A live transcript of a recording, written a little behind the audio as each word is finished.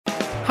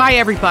Hi,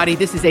 everybody.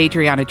 This is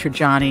Adriana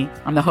Trajani.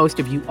 I'm the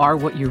host of You Are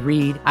What You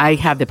Read. I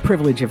have the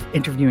privilege of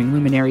interviewing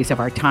luminaries of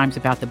our times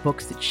about the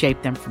books that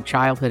shaped them from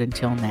childhood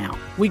until now.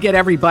 We get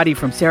everybody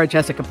from Sarah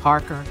Jessica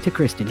Parker to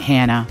Kristen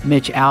Hanna,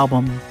 Mitch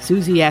Albom,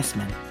 Susie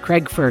Essman,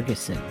 Craig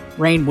Ferguson,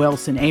 Rainn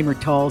Wilson, Amor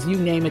Tolls, you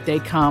name it, they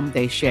come,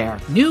 they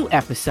share. New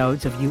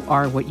episodes of You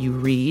Are What You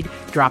Read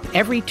drop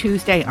every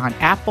Tuesday on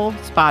Apple,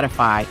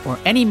 Spotify, or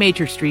any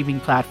major streaming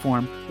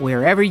platform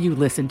wherever you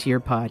listen to your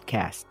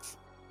podcasts.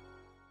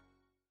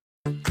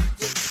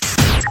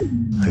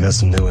 I got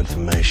some new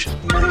information.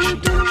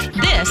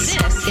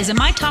 This is a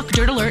My Talk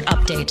Dirt Alert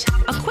update.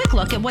 A quick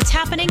look at what's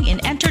happening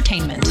in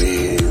entertainment.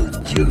 Real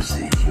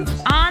juicy.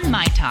 On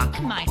My Talk.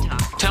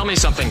 Tell me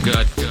something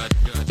good.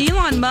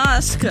 Elon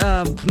Musk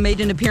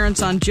made an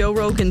appearance on Joe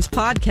Rogan's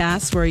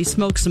podcast where he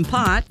smoked some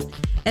pot.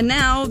 And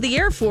now the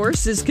Air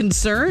Force is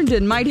concerned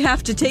and might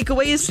have to take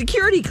away his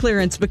security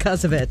clearance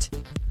because of it.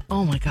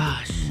 Oh, my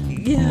gosh.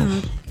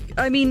 Yeah.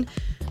 I mean,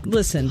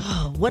 listen.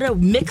 Oh, what a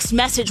mixed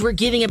message we're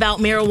giving about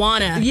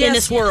marijuana in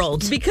this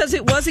world. Because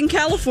it was in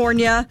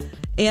California.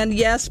 And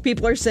yes,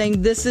 people are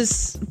saying this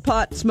is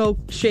pot smoke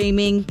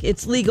shaming.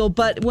 It's legal.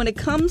 But when it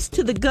comes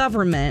to the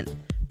government,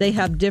 they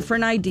have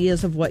different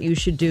ideas of what you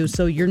should do.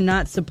 So you're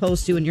not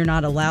supposed to and you're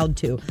not allowed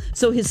to.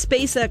 So his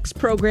SpaceX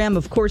program,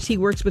 of course, he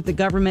works with the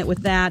government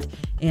with that.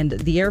 And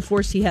the Air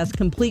Force, he has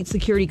complete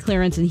security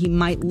clearance and he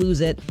might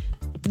lose it.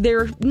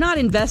 They're not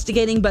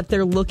investigating, but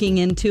they're looking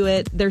into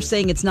it. They're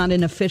saying it's not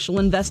an official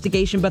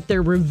investigation, but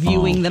they're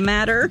reviewing the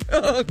matter.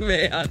 Oh,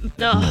 man.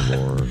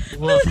 Oh,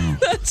 Lord.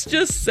 That's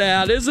just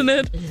sad, isn't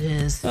it? It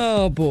is.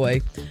 Oh,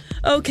 boy.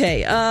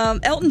 Okay.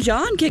 Elton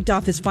John kicked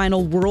off his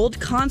final world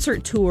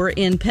concert tour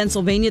in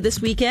Pennsylvania this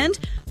weekend.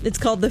 It's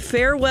called the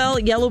Farewell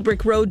Yellow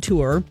Brick Road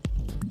Tour.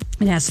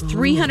 It has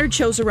 300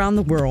 shows around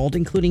the world,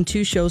 including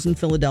 2 shows in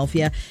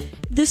Philadelphia.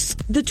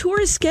 The tour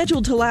is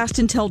scheduled to last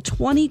until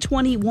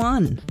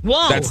 2021.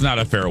 Whoa. That's not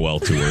a farewell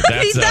tour.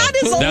 That's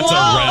that's a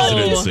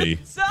residency.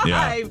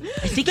 Yeah. I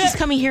think he's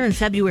coming here in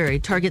February,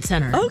 Target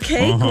Center.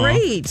 Okay,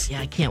 great.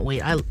 Yeah, I can't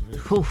wait. I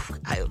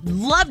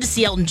love to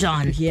see Elton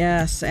John.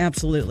 Yes,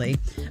 absolutely.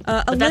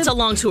 But that's a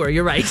long tour.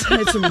 You're right.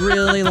 It's a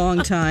really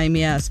long time,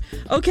 yes.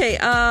 Okay,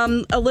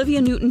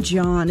 Olivia Newton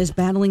John is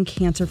battling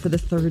cancer for the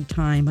 3rd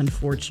time,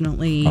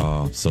 unfortunately.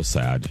 Oh, so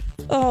sad.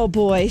 Oh,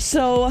 boy.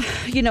 So,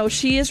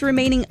 she is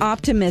remaining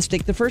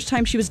optimistic. The first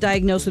time she was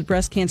diagnosed with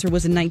breast cancer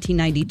was in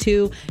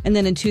 1992. And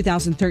then in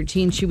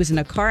 2013, she was in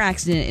a car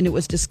accident and it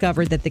was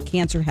discovered that the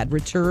cancer had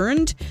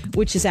returned,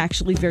 which is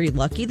actually very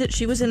lucky that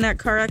she was in that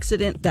car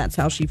accident. That's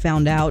how she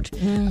found out.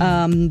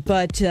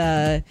 But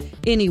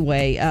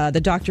anyway,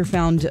 the doctor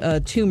found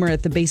a tumor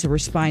at the base of her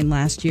spine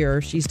last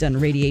year. She's done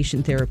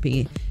radiation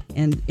therapy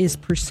and is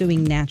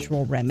pursuing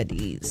natural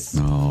remedies.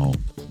 Oh,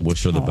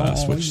 wish her the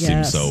best, which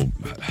seems so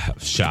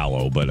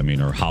shallow, but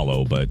or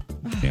hollow, but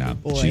yeah,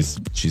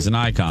 she's an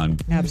icon.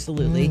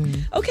 Absolutely.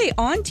 Okay,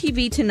 on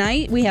TV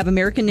tonight, we have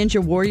American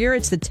Ninja Warrior.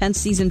 It's the 10th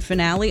season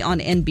finale on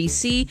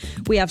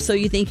NBC. We have So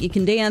You Think You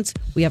Can Dance.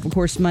 We have, of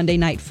course, Monday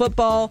Night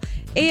Football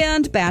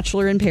and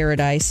Bachelor in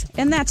Paradise.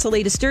 And that's the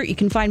latest dirt. You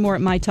can find more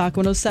at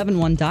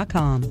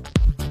mytalk1071.com.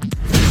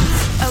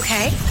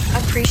 Okay,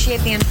 appreciate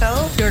the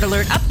info. Dirt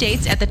Alert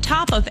updates at the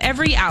top of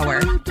every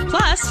hour.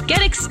 Plus,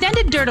 get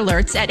extended Dirt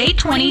Alerts at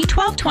 8:20,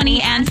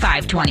 12:20, and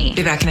 5:20.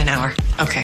 Be back in an hour. Okay.